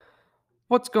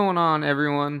What's going on,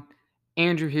 everyone?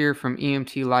 Andrew here from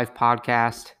EMT Life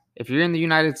Podcast. If you're in the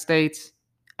United States,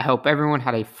 I hope everyone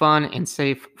had a fun and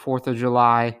safe 4th of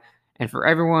July. And for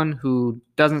everyone who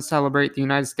doesn't celebrate the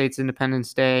United States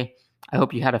Independence Day, I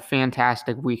hope you had a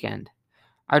fantastic weekend.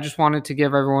 I just wanted to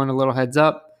give everyone a little heads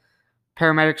up.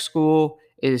 Paramedic school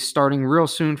is starting real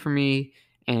soon for me,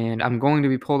 and I'm going to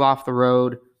be pulled off the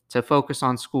road to focus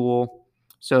on school.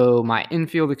 So my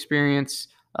infield experience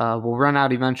will run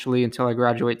out eventually until I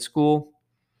graduate school.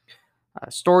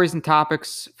 Stories and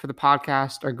topics for the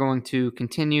podcast are going to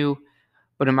continue,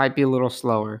 but it might be a little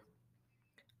slower.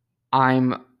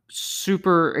 I'm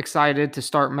super excited to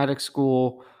start medic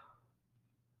school,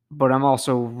 but I'm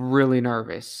also really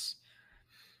nervous.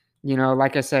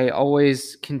 Like I say,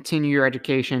 always continue your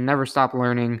education, never stop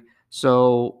learning.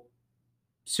 So,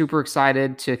 super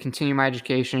excited to continue my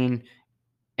education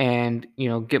and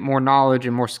get more knowledge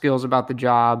and more skills about the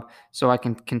job so I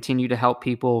can continue to help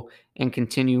people and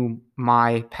continue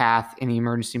my path in the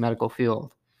emergency medical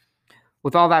field.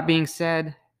 With all that being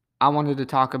said, I wanted to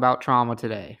talk about trauma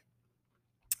today.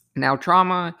 Now,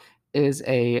 trauma is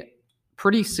a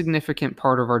pretty significant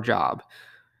part of our job.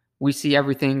 We see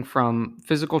everything from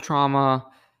physical trauma,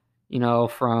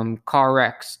 from car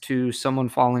wrecks to someone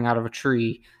falling out of a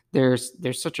tree. There's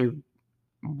such a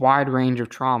wide range of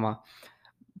trauma.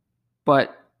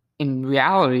 But in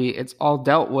reality, it's all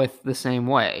dealt with the same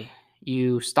way.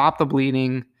 You stop the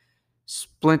bleeding,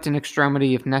 splint an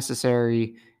extremity if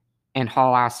necessary, and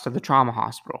haul ass to the trauma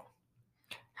hospital.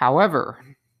 However,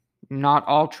 not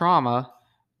all trauma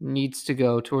needs to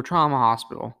go to a trauma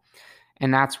hospital.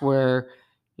 And that's where,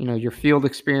 your field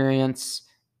experience,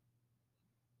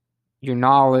 your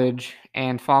knowledge,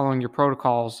 and following your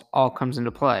protocols all comes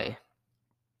into play.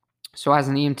 So as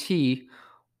an EMT,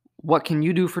 what can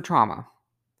you do for trauma?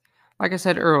 Like I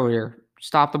said earlier,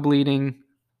 stop the bleeding,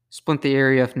 splint the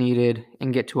area if needed,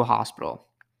 and get to a hospital.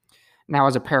 Now,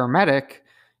 as a paramedic,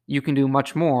 you can do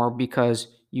much more because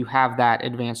you have that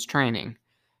advanced training.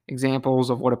 Examples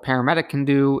of what a paramedic can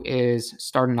do is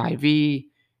start an IV,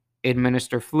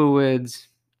 administer fluids,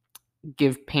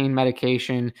 give pain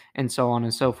medication, and so on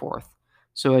and so forth.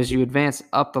 So as you advance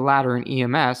up the ladder in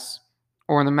EMS,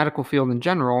 or in the medical field in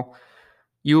general,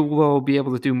 you will be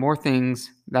able to do more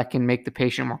things that can make the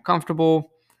patient more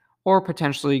comfortable or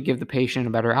potentially give the patient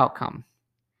a better outcome.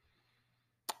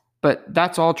 But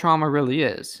that's all trauma really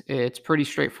is. It's pretty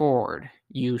straightforward.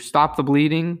 You stop the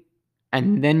bleeding,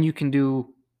 and then you can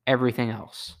do everything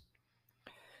else.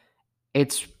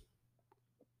 It's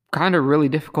kind of really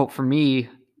difficult for me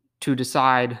to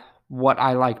decide what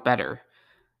I like better.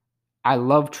 I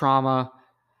love trauma.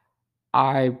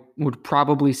 I would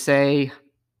probably say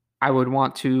I would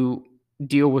want to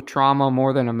deal with trauma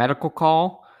more than a medical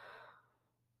call.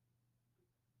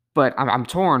 But I'm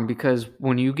torn because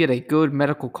when you get a good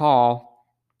medical call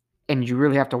and you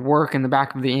really have to work in the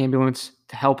back of the ambulance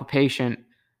to help a patient,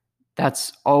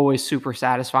 that's always super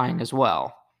satisfying as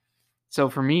well. So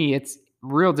for me, it's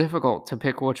real difficult to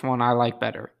pick which one I like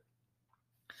better.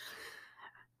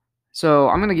 So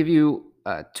I'm going to give you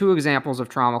 2 examples of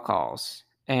trauma calls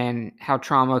and how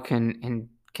trauma can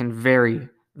vary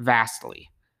vastly.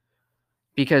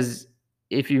 Because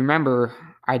if you remember,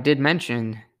 I did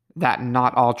mention that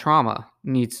not all trauma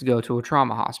needs to go to a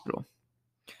trauma hospital.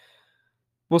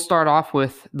 We'll start off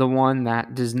with the one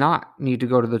that does not need to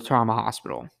go to the trauma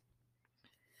hospital.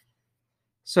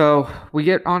 So we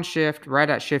get on shift, right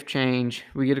at shift change,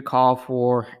 we get a call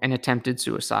for an attempted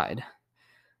suicide.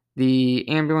 The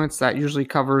ambulance that usually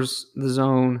covers the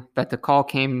zone that the call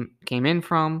came in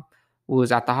from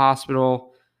was at the hospital,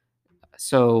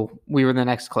 so we were the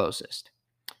next closest.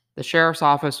 The sheriff's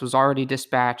office was already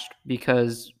dispatched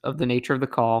because of the nature of the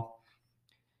call.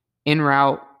 En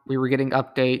route, we were getting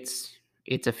updates.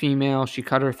 It's a female, she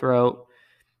cut her throat.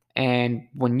 And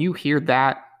when you hear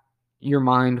that, your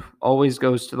mind always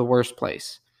goes to the worst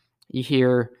place. You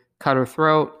hear cut her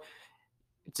throat,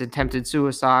 it's attempted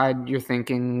suicide. You're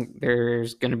thinking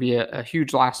there's going to be a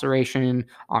huge laceration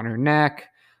on her neck.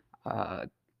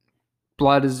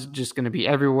 Blood is just going to be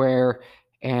everywhere.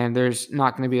 And there's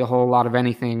not going to be a whole lot of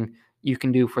anything you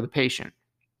can do for the patient.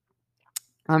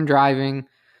 I'm driving,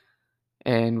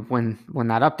 and when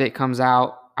that update comes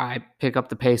out, I pick up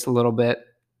the pace a little bit.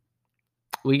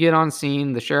 We get on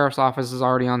scene. The sheriff's office is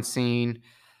already on scene,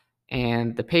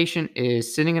 and the patient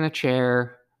is sitting in a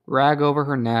chair, rag over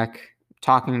her neck,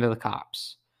 talking to the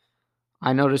cops.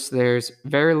 I notice there's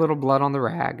very little blood on the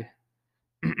rag.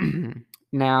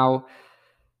 Now,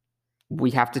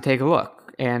 we have to take a look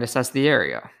and assess the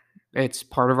area. It's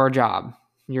part of our job.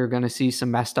 You're going to see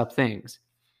some messed up things.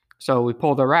 So we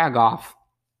pull the rag off,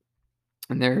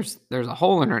 and there's a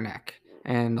hole in her neck,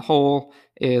 and the hole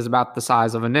is about the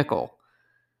size of a nickel.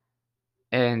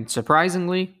 And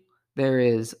surprisingly, there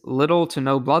is little to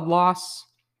no blood loss.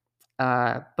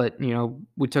 But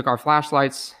we took our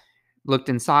flashlights, looked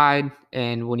inside,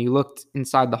 and when you looked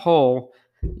inside the hole,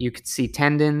 you could see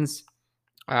tendons.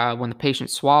 When the patient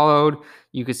swallowed,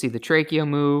 you could see the trachea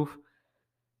move.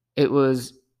 It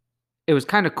was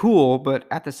kind of cool, but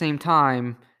at the same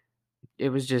time, it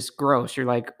was just gross. You're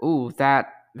like, "Ooh,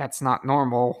 that's not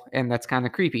normal," and that's kind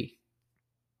of creepy.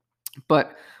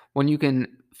 But when you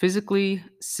can physically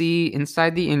see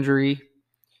inside the injury,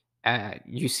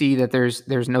 you see that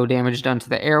there's no damage done to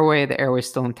the airway. The airway's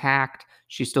still intact.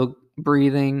 She's still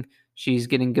breathing. She's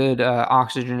getting good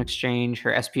oxygen exchange.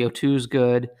 Her SpO2 is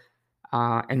good.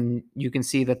 And you can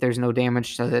see that there's no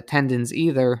damage to the tendons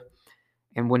either.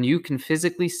 And when you can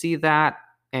physically see that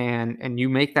and you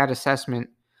make that assessment,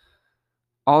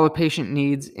 all the patient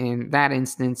needs in that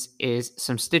instance is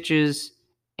some stitches,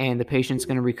 and the patient's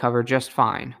going to recover just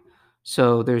fine.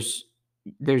 So there's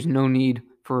no need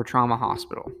for a trauma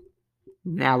hospital.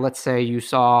 Now, let's say you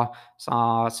saw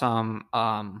some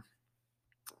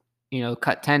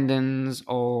cut tendons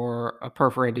or a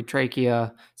perforated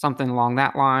trachea, something along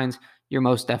that lines. You're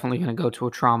most definitely going to go to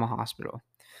a trauma hospital.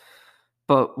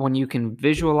 But when you can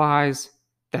visualize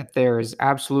that there is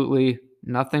absolutely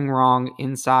nothing wrong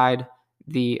inside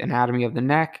the anatomy of the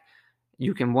neck,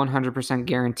 you can 100%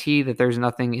 guarantee that there's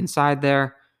nothing inside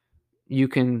there. You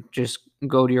can just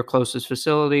go to your closest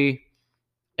facility,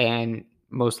 and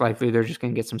most likely they're just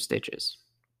going to get some stitches.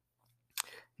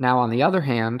 Now, on the other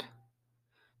hand,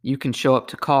 you can show up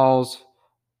to calls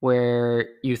where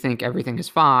you think everything is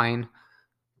fine,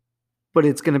 but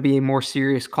it's going to be a more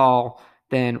serious call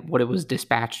than what it was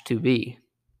dispatched to be.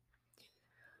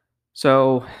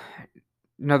 So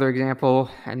another example,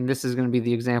 and this is going to be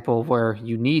the example of where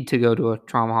you need to go to a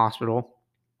trauma hospital.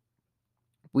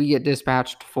 We get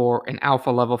dispatched for an alpha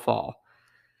level fall.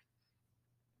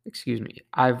 Excuse me.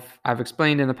 I've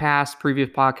explained in the past, previous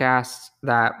podcasts,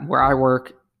 that where I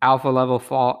work, alpha level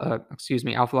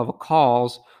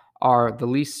calls are the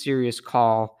least serious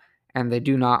call, and they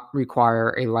do not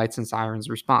require a lights and sirens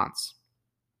response.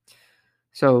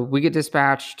 So we get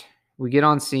dispatched, we get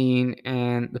on scene,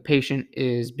 and the patient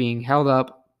is being held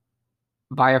up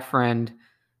by a friend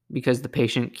because the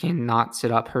patient cannot sit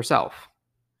up herself.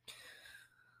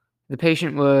 The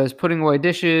patient was putting away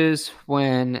dishes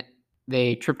when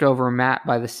they tripped over a mat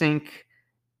by the sink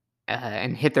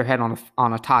and hit their head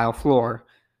on a tile floor.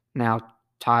 Now,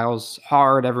 tile's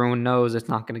hard. Everyone knows it's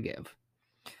not going to give.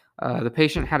 The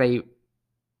patient had a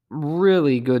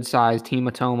really good-sized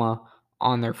hematoma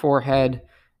on their forehead,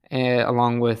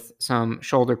 along with some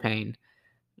shoulder pain.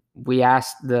 We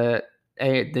asked the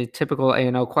typical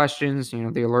A&O questions,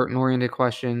 the alert and oriented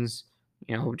questions,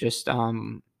 just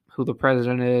who the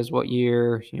president is, what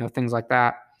year, things like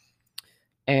that.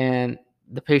 And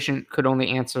the patient could only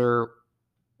answer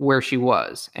where she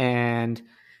was, and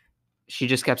she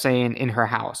just kept saying in her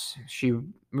house. She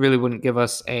really wouldn't give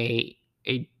us a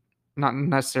not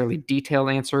necessarily detailed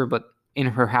answer, but in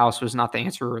her house was not the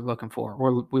answer we were looking for.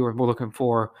 We were looking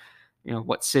for,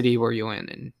 what city were you in,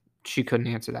 and she couldn't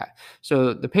answer that.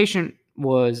 So the patient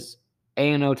was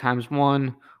A&O times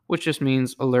 1, which just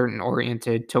means alert and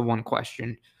oriented to one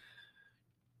question.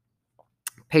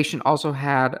 Patient also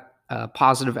had a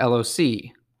positive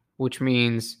LOC, which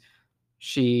means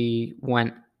she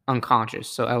went unconscious.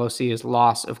 So LOC is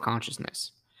loss of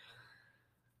consciousness.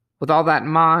 With all that in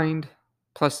mind,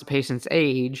 plus the patient's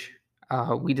age,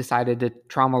 we decided to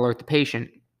trauma alert the patient,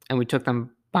 and we took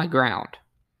them by ground.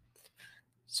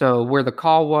 So where the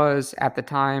call was at the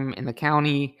time in the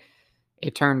county,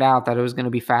 it turned out that it was going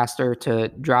to be faster to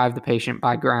drive the patient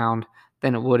by ground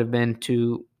than it would have been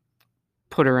to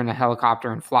put her in a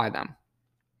helicopter and fly them.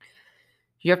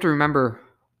 You have to remember,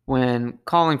 when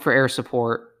calling for air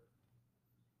support,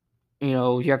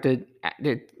 you have to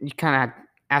kind of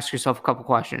ask yourself a couple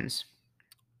questions.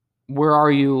 Where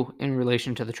are you in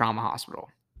relation to the trauma hospital?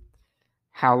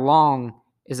 How long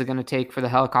is it going to take for the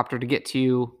helicopter to get to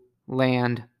you,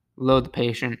 land, load the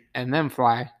patient, and then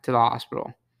fly to the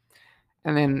hospital?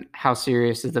 And then how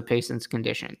serious is the patient's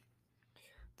condition?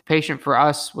 The patient for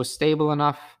us was stable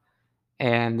enough,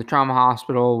 and the trauma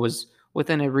hospital was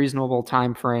within a reasonable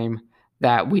time frame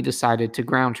that we decided to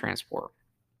ground transport.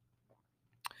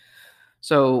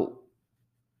 So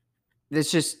it's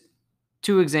just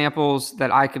two examples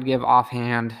that I could give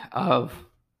offhand of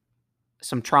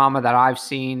some trauma that I've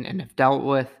seen and have dealt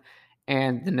with,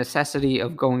 and the necessity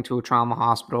of going to a trauma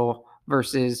hospital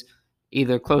versus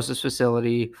either closest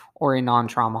facility or a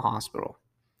non-trauma hospital.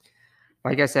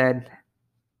 Like I said,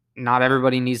 not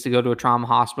everybody needs to go to a trauma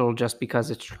hospital just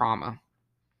because it's trauma.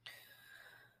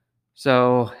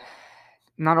 So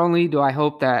not only do I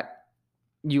hope that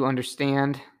you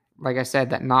understand, like I said,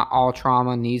 that not all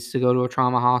trauma needs to go to a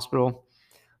trauma hospital,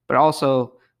 but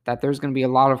also that there's going to be a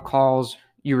lot of calls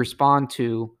you respond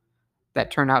to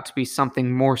that turn out to be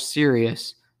something more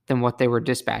serious than what they were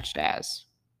dispatched as.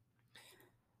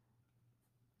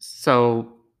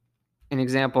 So, an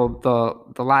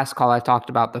example, the last call I talked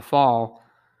about, the fall,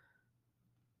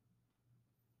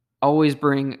 always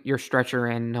bring your stretcher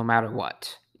in no matter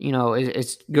what.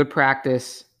 It's good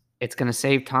practice. It's going to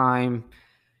save time,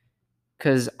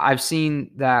 because I've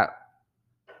seen that,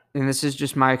 and this is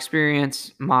just my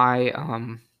experience, my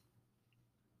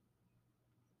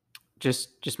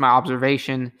just my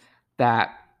observation, that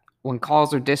when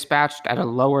calls are dispatched at a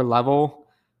lower level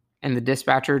and the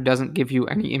dispatcher doesn't give you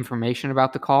any information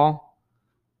about the call,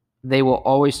 they will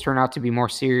always turn out to be more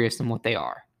serious than what they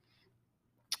are.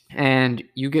 And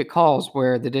you get calls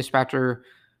where the dispatcher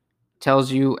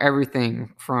tells you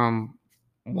everything from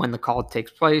when the call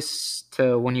takes place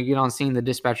to when you get on scene, the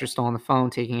dispatcher's still on the phone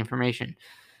taking information.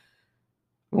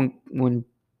 When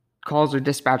calls are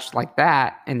dispatched like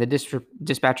that and the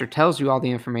dispatcher tells you all the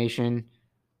information,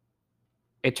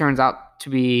 it turns out to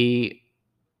be,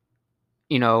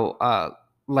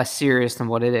 less serious than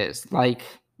what it is. Like,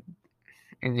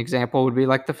 an example would be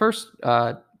like the first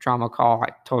trauma call I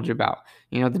told you about.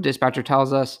 The dispatcher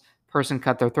tells us person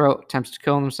cut their throat, attempts to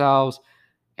kill themselves,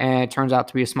 and it turns out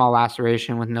to be a small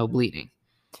laceration with no bleeding.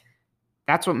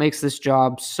 That's what makes this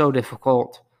job so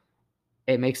difficult.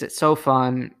 It makes it so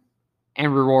fun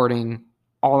and rewarding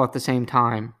all at the same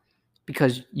time,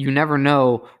 because you never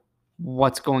know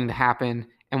what's going to happen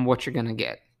and what you're going to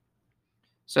get.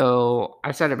 So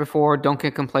I've said it before, don't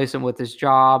get complacent with this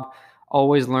job.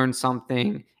 Always learn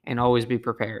something and always be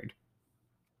prepared.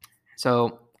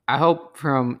 So I hope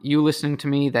from you listening to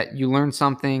me that you learned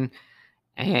something,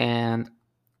 and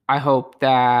I hope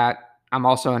that I'm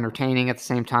also entertaining at the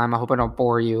same time. I hope I don't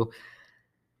bore you.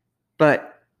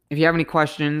 But if you have any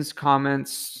questions,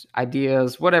 comments,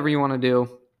 ideas, whatever you want to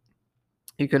do,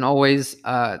 you can always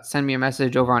send me a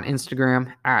message over on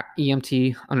Instagram at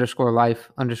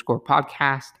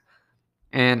EMT_life_podcast.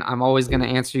 And I'm always going to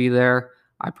answer you there.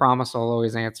 I promise I'll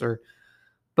always answer.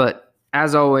 But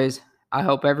as always, I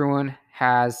hope everyone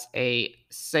has a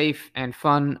safe and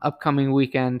fun upcoming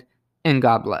weekend, and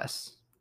God bless.